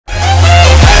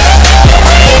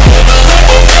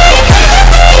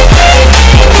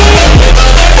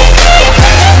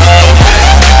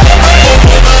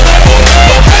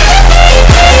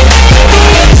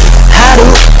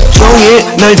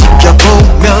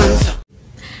지켜보면서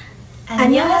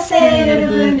안녕하세요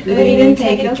여러분, 우리는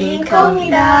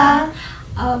태극기입니다.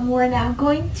 We're now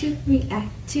going to react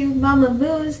to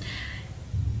Mamamoo's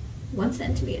 1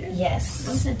 centimeter. Yes.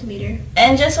 1 centimeter.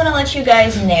 And just want to let you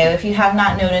guys know, if you have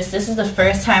not noticed, this is the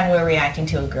first time we're reacting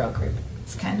to a girl group.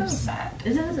 It's kind of sad.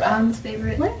 Isn't this An's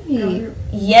favorite girl group?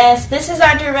 Yes, this is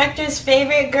our director's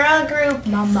favorite girl group,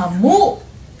 Mamamoo.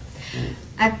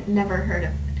 I've never heard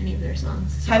of any of their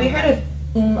songs. So Have you heard of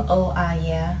Oh Ah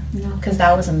Yeah? No. Because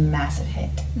that was a massive hit.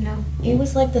 No. It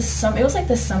was like the summer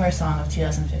summer song of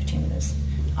 2015. It was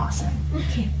awesome.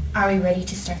 Okay. Are we ready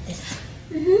to start this?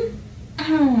 3,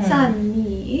 2,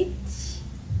 1,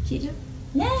 시작.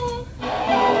 Yeah.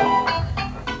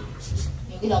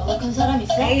 여기 나보다 큰 사람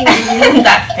있어?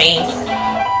 That face.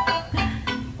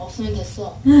 없으면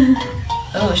됐어.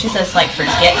 Oh, she says like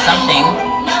forget something.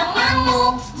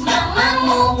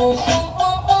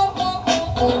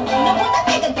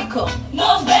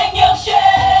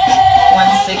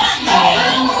 160.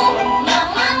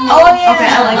 Oh yeah. Okay,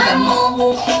 I like them.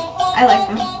 I like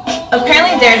them.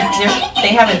 Apparently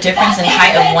they have a difference in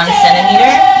height of 1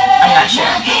 centimeter. I'm not sure.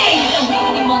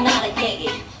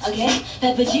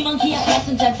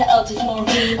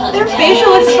 Their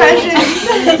facial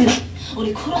expressions.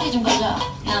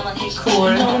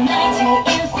 Cool.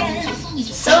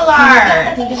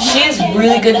 Solar! She has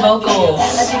really good vocals.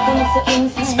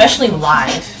 Especially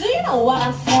live.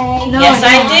 No, Yes,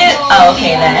 I do. Oh,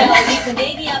 okay then.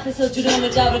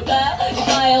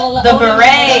 The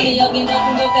beret.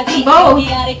 Both.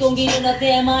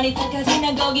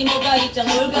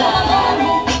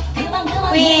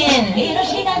 Wheein.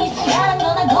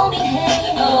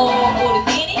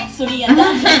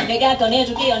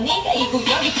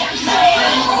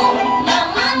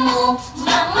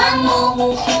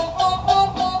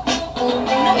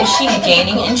 Is she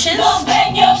gaining inches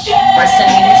or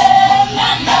centimeters?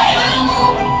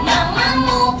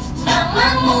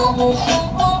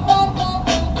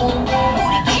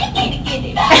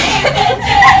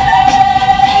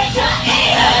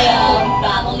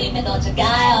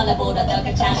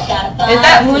 Is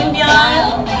that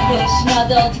Moonbyul?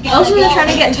 Also, they're trying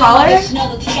to get taller.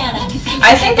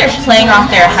 I think they're playing off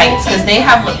their heights because they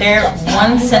have their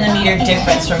 1 centimeter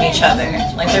difference from each other.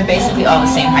 Like they're basically all the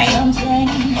same height.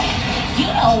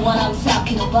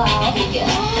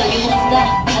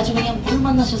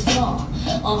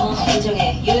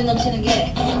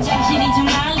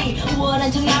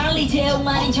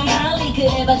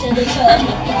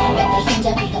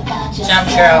 Jump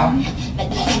girl.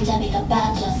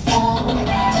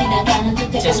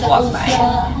 Just walk by.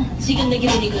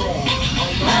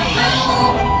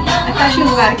 I thought she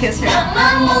was about to kiss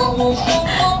her.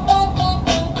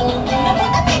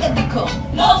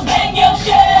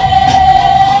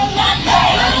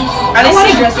 Are they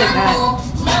saying dress like that?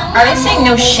 Are they saying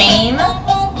no shame?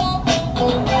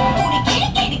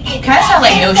 Kind of sound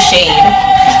like no shade.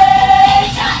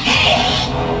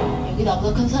 여기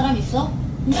나보다 큰 사람 있어?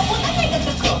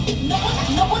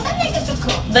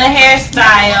 The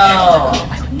hairstyle.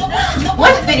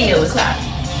 What video is that?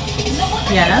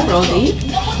 Yeah, Rodi.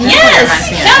 Yes,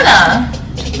 Kiana.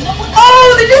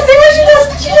 Oh, did you see what she does?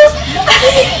 She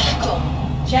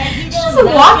just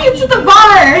walk into the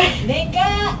bar.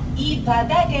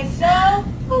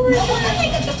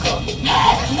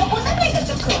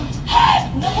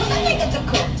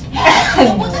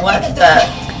 What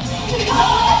the?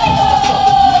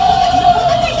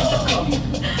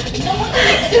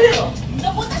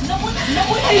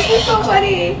 This is so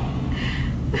funny.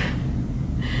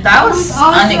 That was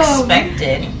Awesome.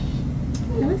 unexpected.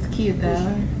 It was cute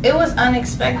though. It was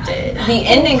unexpected. The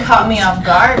ending caught me off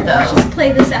guard I though. just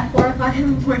played this at 4 o'clock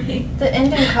in the morning. The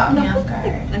ending caught me off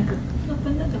guard.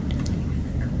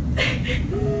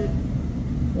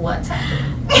 What's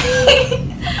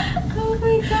happening? Oh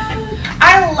my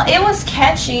god. It was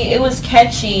catchy. It was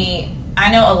catchy.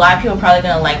 I know a lot of people are probably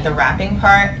gonna like the rapping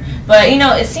part, but you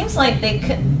know, it seems like they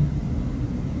could.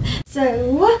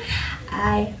 So,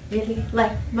 I really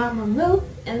like Mamamoo,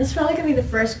 and this is probably gonna be the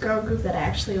first girl group that I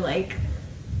actually like.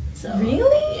 So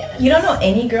Really? yeah. You don't know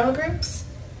any girl groups?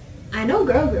 I know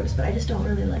girl groups, but I just don't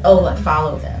really like. Oh, like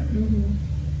follow them.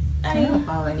 Mm-hmm. I don't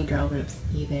follow any girl groups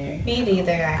either. Me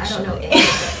neither, I don't know actually. any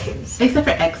of the names. Except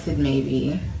for Exit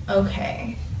maybe.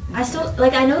 Okay. I still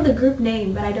like. I know the group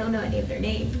name, but I don't know any of their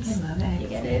names. I love Exit. You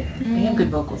get it? They have good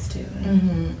vocals too.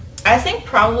 I think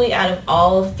probably out of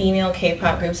all female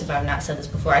K-pop groups, if I've not said this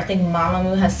before, I think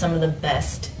Mamamoo has some of the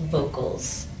best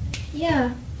vocals.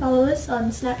 Yeah. Follow us on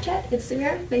Snapchat,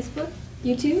 Instagram, Facebook,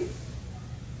 YouTube.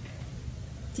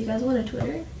 Do you guys want a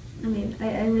Twitter? I mean,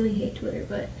 I really hate Twitter,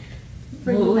 but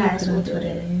For What you would we guys, put we'll on do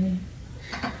Twitter?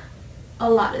 it. A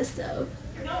lot of stuff.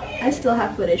 I still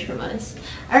have footage from us.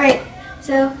 Alright,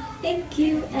 so thank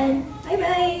you and bye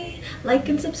bye. Like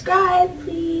and subscribe,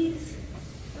 please.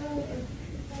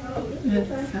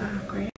 That's so awkward.